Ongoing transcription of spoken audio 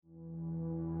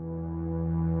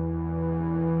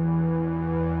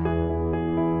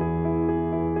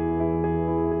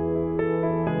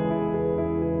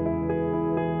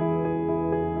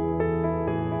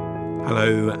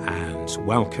Hello and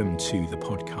welcome to the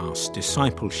podcast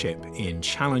Discipleship in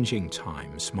Challenging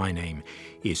Times. My name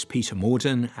is Peter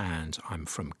Morden and I'm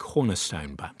from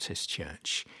Cornerstone Baptist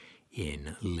Church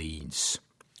in Leeds.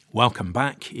 Welcome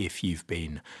back if you've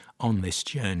been on this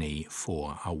journey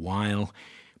for a while.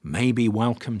 Maybe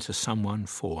welcome to someone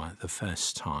for the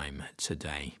first time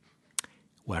today.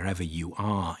 Wherever you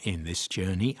are in this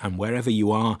journey and wherever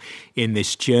you are in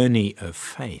this journey of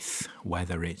faith,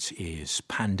 whether it is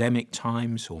pandemic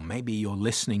times or maybe you're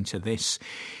listening to this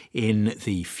in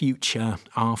the future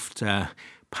after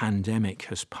pandemic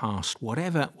has passed,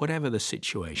 whatever the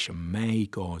situation, may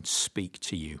God speak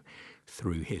to you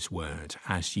through his word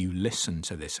as you listen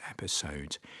to this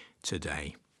episode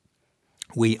today.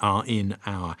 We are in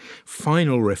our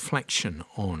final reflection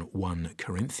on 1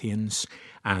 Corinthians,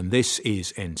 and this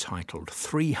is entitled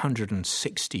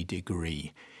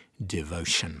 360-Degree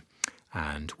Devotion.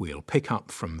 And we'll pick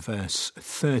up from verse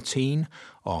 13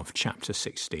 of chapter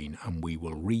 16, and we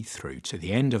will read through to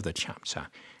the end of the chapter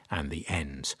and the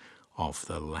end of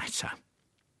the letter.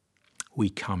 We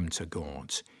come to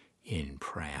God in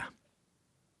prayer.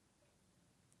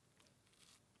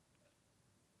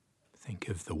 Think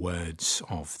of the words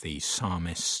of the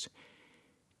psalmist,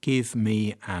 "Give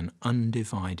me an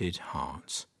undivided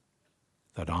heart,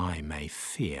 that I may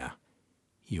fear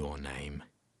your name."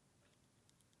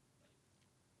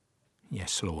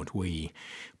 Yes, Lord, we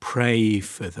pray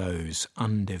for those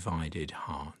undivided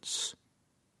hearts,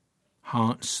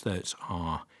 hearts that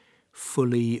are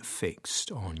fully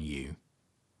fixed on you,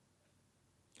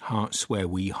 hearts where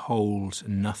we hold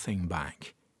nothing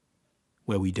back,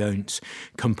 where we don't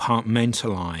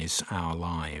compartmentalize our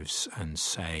lives and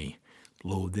say,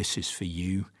 "Lord, this is for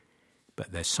you,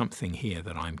 but there's something here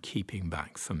that I'm keeping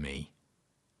back for me."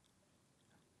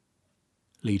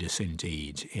 Lead us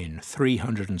indeed in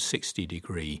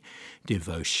 360-degree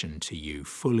devotion to you,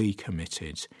 fully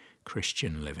committed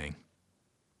Christian living.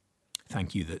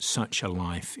 Thank you that such a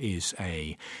life is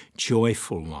a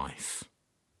joyful life.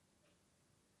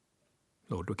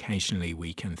 Lord, occasionally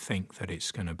we can think that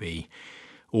it's going to be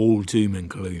all doom and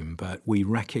gloom, but we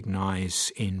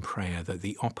recognize in prayer that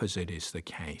the opposite is the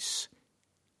case.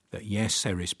 That yes,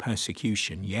 there is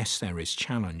persecution, yes, there is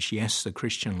challenge, yes, the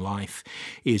Christian life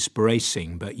is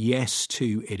bracing, but yes,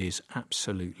 too, it is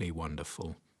absolutely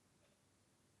wonderful.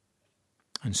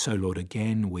 And so, Lord,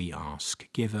 again we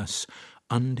ask, give us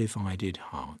undivided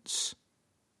hearts.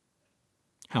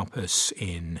 Help us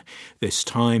in this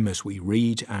time as we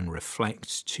read and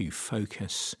reflect to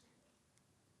focus.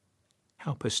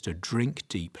 Help us to drink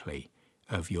deeply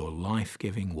of your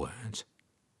life-giving word.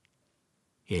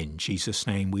 In Jesus'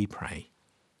 name we pray.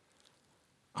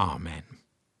 Amen.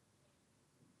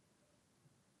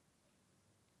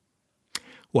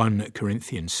 1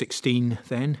 Corinthians 16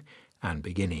 then, and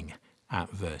beginning at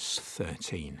verse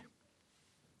 13.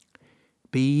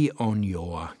 Be on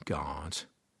your guard.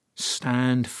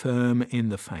 Stand firm in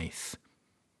the faith.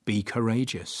 Be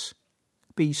courageous.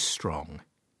 Be strong.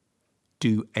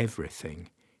 Do everything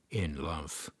in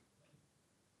love.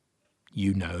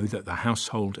 You know that the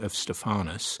household of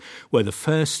Stephanas were the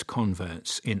first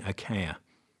converts in Achaia,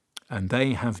 and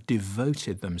they have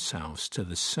devoted themselves to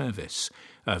the service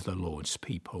of the Lord's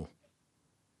people.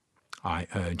 I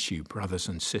urge you, brothers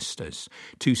and sisters,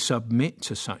 to submit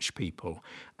to such people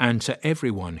and to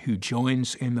everyone who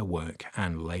joins in the work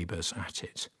and labours at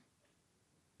it.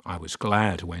 I was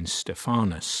glad when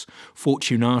Stephanas,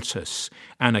 Fortunatus,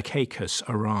 and Achaicus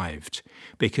arrived,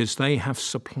 because they have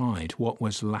supplied what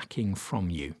was lacking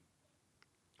from you.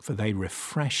 For they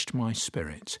refreshed my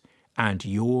spirit, and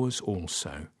yours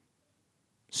also.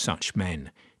 Such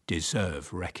men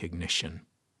deserve recognition.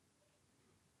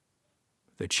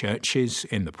 The churches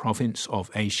in the province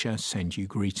of Asia send you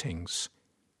greetings.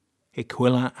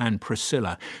 Aquila and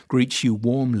Priscilla greet you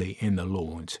warmly in the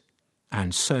Lord,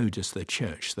 and so does the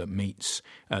church that meets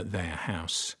at their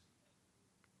house.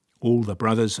 All the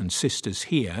brothers and sisters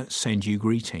here send you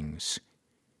greetings.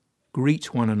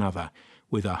 Greet one another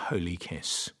with a holy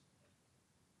kiss.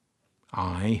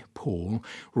 I, Paul,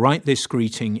 write this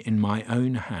greeting in my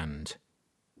own hand.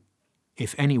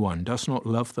 If anyone does not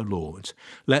love the Lord,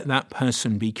 let that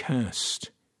person be cursed.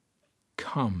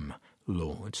 Come,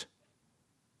 Lord.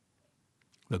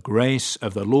 The grace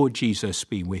of the Lord Jesus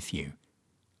be with you.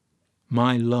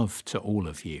 My love to all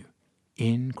of you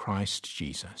in Christ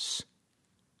Jesus.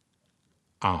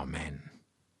 Amen.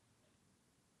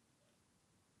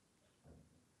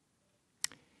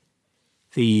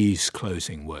 These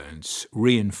closing words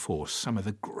reinforce some of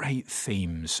the great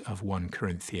themes of 1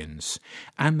 Corinthians,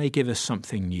 and they give us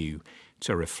something new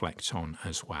to reflect on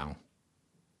as well.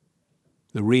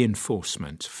 The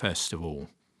reinforcement, first of all.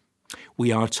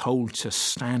 We are told to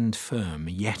stand firm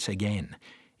yet again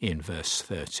in verse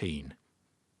 13.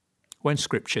 When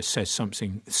Scripture says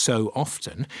something so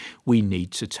often, we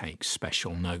need to take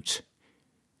special note.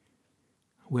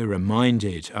 We're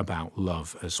reminded about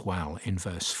love as well in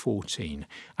verse 14,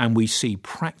 and we see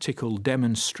practical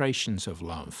demonstrations of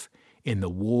love in the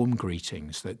warm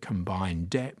greetings that combine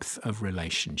depth of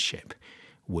relationship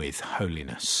with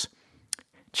holiness.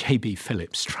 J.B.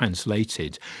 Phillips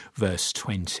translated verse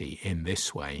 20 in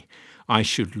this way: I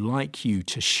should like you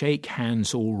to shake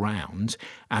hands all round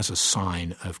as a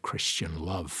sign of Christian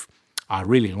love. I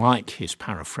really like his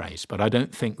paraphrase, but I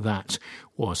don't think that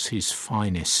was his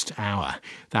finest hour.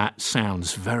 That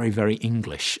sounds very, very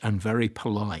English and very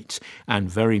polite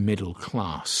and very middle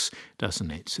class,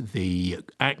 doesn't it? The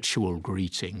actual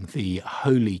greeting, the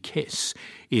holy kiss,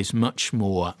 is much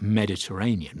more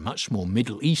Mediterranean, much more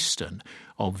Middle Eastern,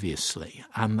 obviously.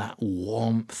 And that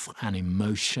warmth and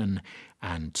emotion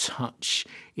and touch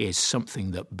is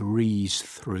something that breathes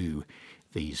through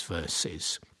these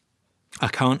verses. I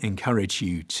can't encourage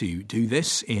you to do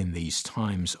this in these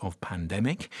times of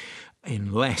pandemic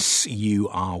unless you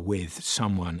are with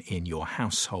someone in your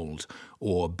household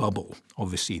or bubble.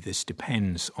 Obviously, this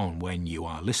depends on when you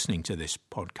are listening to this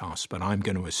podcast, but I'm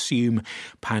going to assume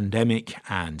pandemic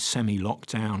and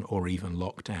semi-lockdown or even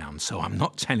lockdown. So I'm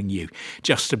not telling you,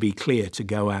 just to be clear, to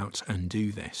go out and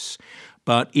do this.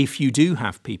 But if you do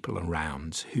have people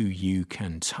around who you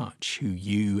can touch, who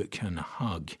you can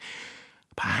hug,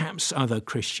 perhaps other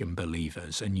Christian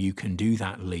believers, and you can do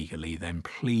that legally, then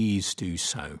please do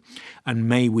so. And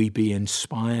may we be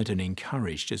inspired and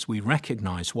encouraged as we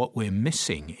recognize what we're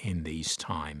missing in these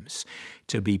times,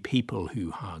 to be people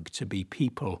who hug, to be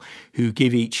people who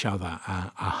give each other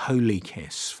a holy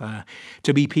kiss,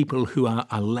 to be people who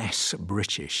are less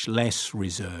British, less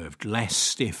reserved, less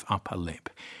stiff upper lip,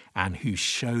 and who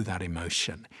show that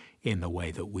emotion in the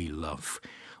way that we love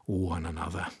one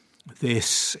another.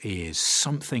 This is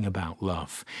something about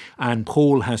love, and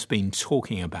Paul has been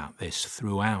talking about this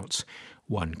throughout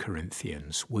 1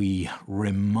 Corinthians. We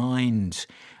remind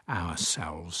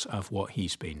ourselves of what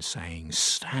he's been saying.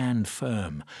 Stand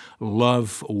firm,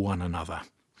 love one another.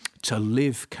 To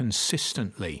live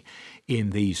consistently in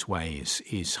these ways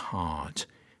is hard,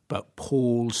 but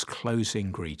Paul's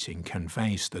closing greeting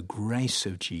conveys the grace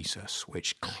of Jesus,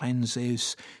 which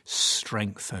cleanses,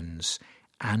 strengthens,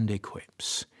 and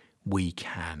equips. We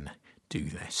can do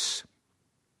this.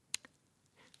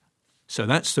 So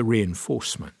that's the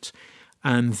reinforcement.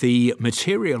 And the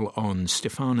material on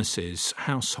Stephanus's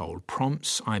household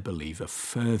prompts, I believe, a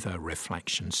further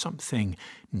reflection, something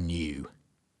new.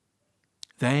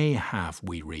 They have,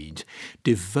 we read,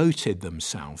 devoted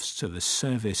themselves to the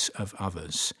service of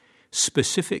others,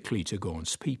 specifically to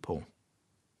God's people.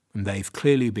 And they've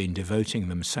clearly been devoting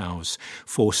themselves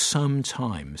for some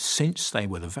time since they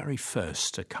were the very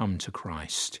first to come to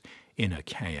Christ in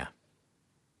Achaia.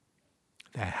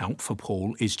 Their help for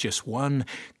Paul is just one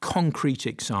concrete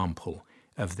example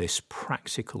of this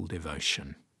practical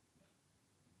devotion.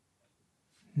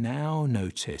 Now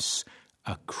notice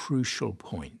a crucial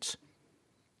point.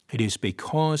 It is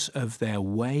because of their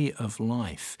way of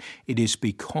life, it is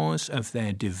because of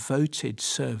their devoted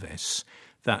service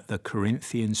that the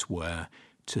Corinthians were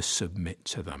to submit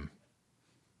to them.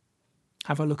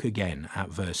 Have a look again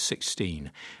at verse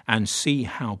 16 and see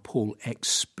how Paul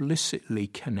explicitly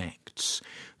connects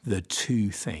the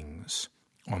two things.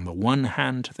 On the one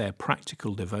hand, their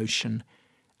practical devotion,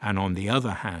 and on the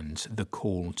other hand, the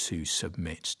call to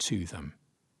submit to them.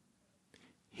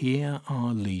 Here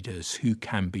are leaders who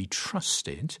can be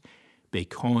trusted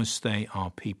because they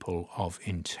are people of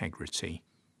integrity.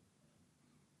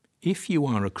 If you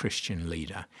are a Christian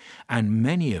leader, and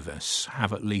many of us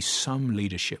have at least some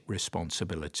leadership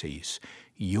responsibilities,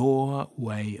 your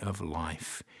way of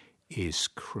life is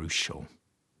crucial.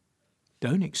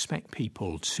 Don't expect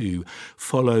people to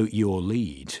follow your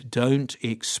lead. Don't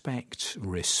expect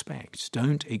respect.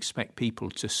 Don't expect people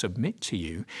to submit to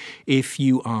you if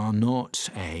you are not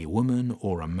a woman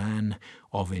or a man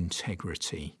of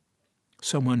integrity.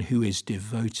 Someone who is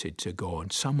devoted to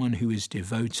God, someone who is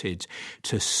devoted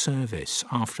to service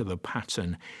after the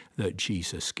pattern that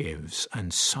Jesus gives,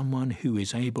 and someone who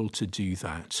is able to do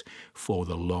that for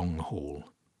the long haul.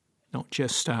 Not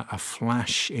just a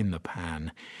flash in the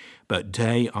pan, but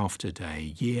day after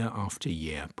day, year after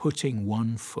year, putting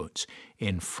one foot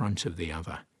in front of the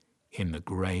other in the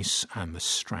grace and the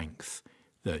strength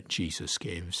that Jesus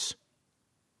gives.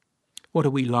 What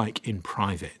are we like in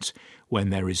private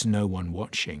when there is no one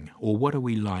watching? Or what are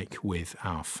we like with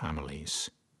our families?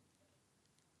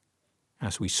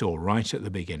 As we saw right at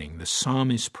the beginning, the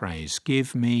psalmist prays,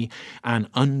 "Give me an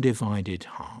undivided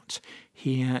heart."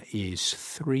 Here is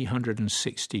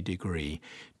 360-degree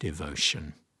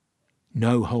devotion.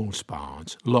 No holds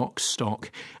barred, lock,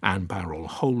 stock, and barrel,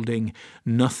 holding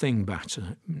nothing back.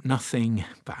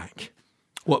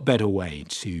 What better way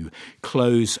to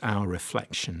close our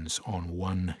reflections on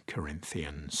 1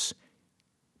 Corinthians?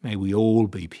 May we all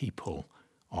be people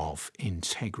of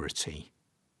integrity,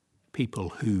 people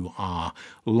who are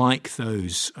like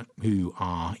those who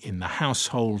are in the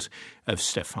household of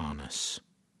Stephanas,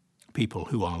 people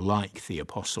who are like the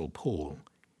Apostle Paul,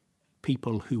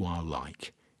 people who are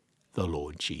like the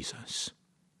Lord Jesus.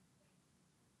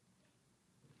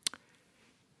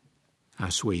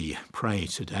 As we pray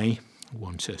today, I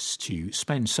want us to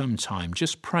spend some time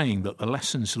just praying that the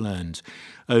lessons learned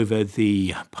over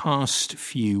the past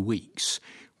few weeks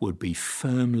would be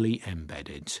firmly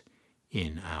embedded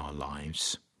in our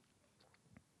lives.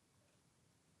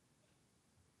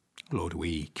 Lord,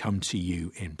 we come to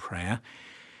you in prayer,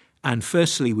 and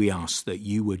firstly we ask that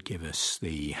you would give us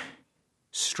the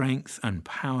strength and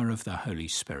power of the Holy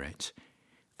Spirit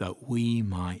that we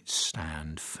might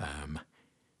stand firm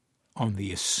on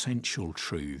the essential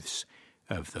truths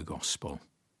of the gospel.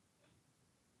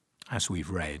 As we've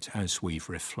read, as we've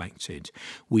reflected,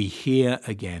 we hear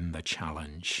again the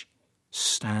challenge: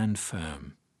 stand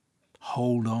firm,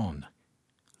 hold on,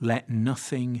 let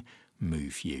nothing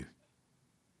move you.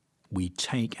 We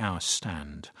take our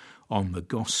stand on the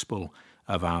gospel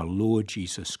of our Lord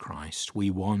Jesus Christ. We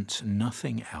want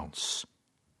nothing else.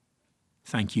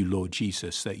 Thank you, Lord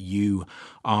Jesus, that you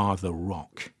are the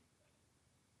rock.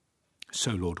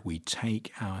 So, Lord, we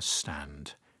take our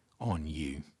stand on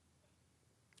you,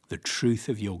 the truth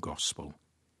of your gospel,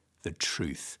 the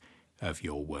truth of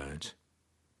your word.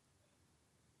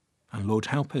 And Lord,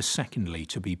 help us, secondly,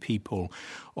 to be people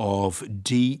of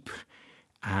deep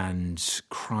and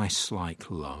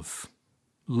Christ-like love.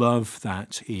 Love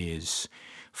that is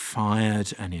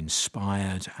fired and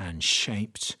inspired and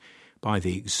shaped by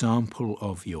the example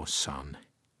of your Son.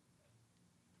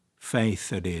 Faith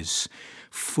that is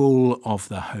full of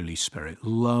the Holy Spirit.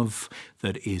 Love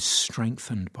that is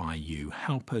strengthened by you.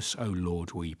 Help us, O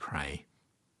Lord, we pray.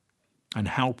 And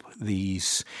help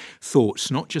these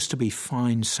thoughts not just to be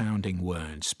fine-sounding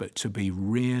words, but to be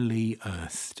really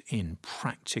earthed in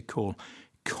practical,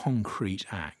 concrete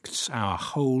acts. Our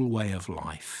whole way of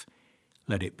life,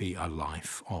 let it be a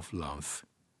life of love.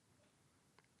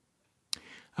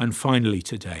 And finally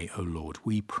today, O Lord,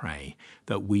 we pray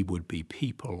that we would be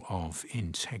people of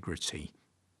integrity.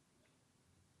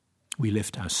 We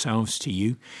lift ourselves to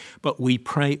you, but we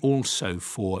pray also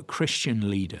for Christian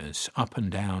leaders up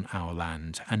and down our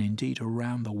land and indeed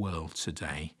around the world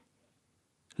today.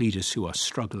 Leaders who are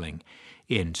struggling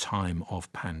in time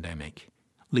of pandemic.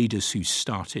 Leaders who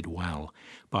started well,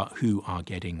 but who are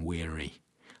getting weary.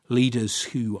 Leaders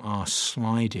who are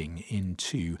sliding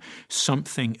into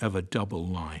something of a double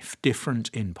life, different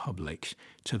in public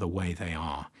to the way they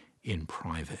are in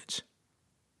private.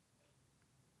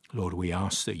 Lord, we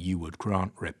ask that you would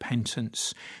grant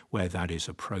repentance where that is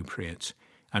appropriate,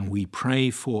 and we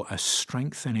pray for a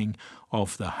strengthening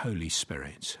of the Holy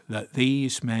Spirit, that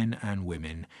these men and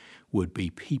women would be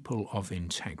people of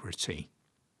integrity.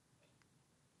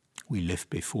 We lift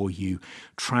before you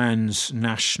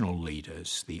transnational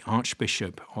leaders, the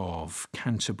Archbishop of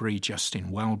Canterbury,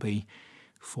 Justin Welby.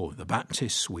 For the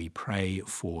Baptists, we pray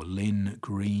for Lynn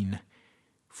Green.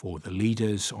 For the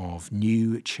leaders of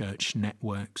new church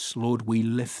networks, Lord, we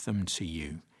lift them to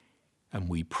you, and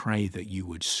we pray that you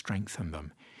would strengthen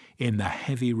them in the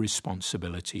heavy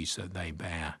responsibilities that they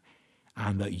bear,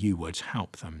 and that you would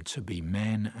help them to be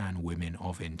men and women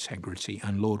of integrity.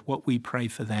 And Lord, what we pray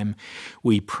for them,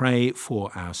 we pray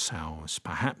for ourselves,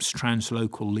 perhaps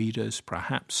translocal leaders,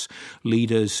 perhaps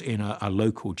leaders in a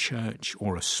local church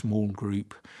or a small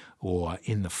group, or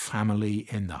in the family,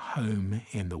 in the home,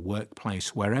 in the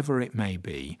workplace, wherever it may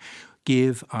be.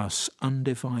 Give us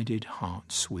undivided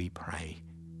hearts, we pray.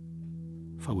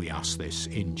 For we ask this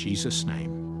in Jesus'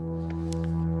 name.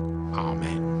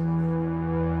 Amen.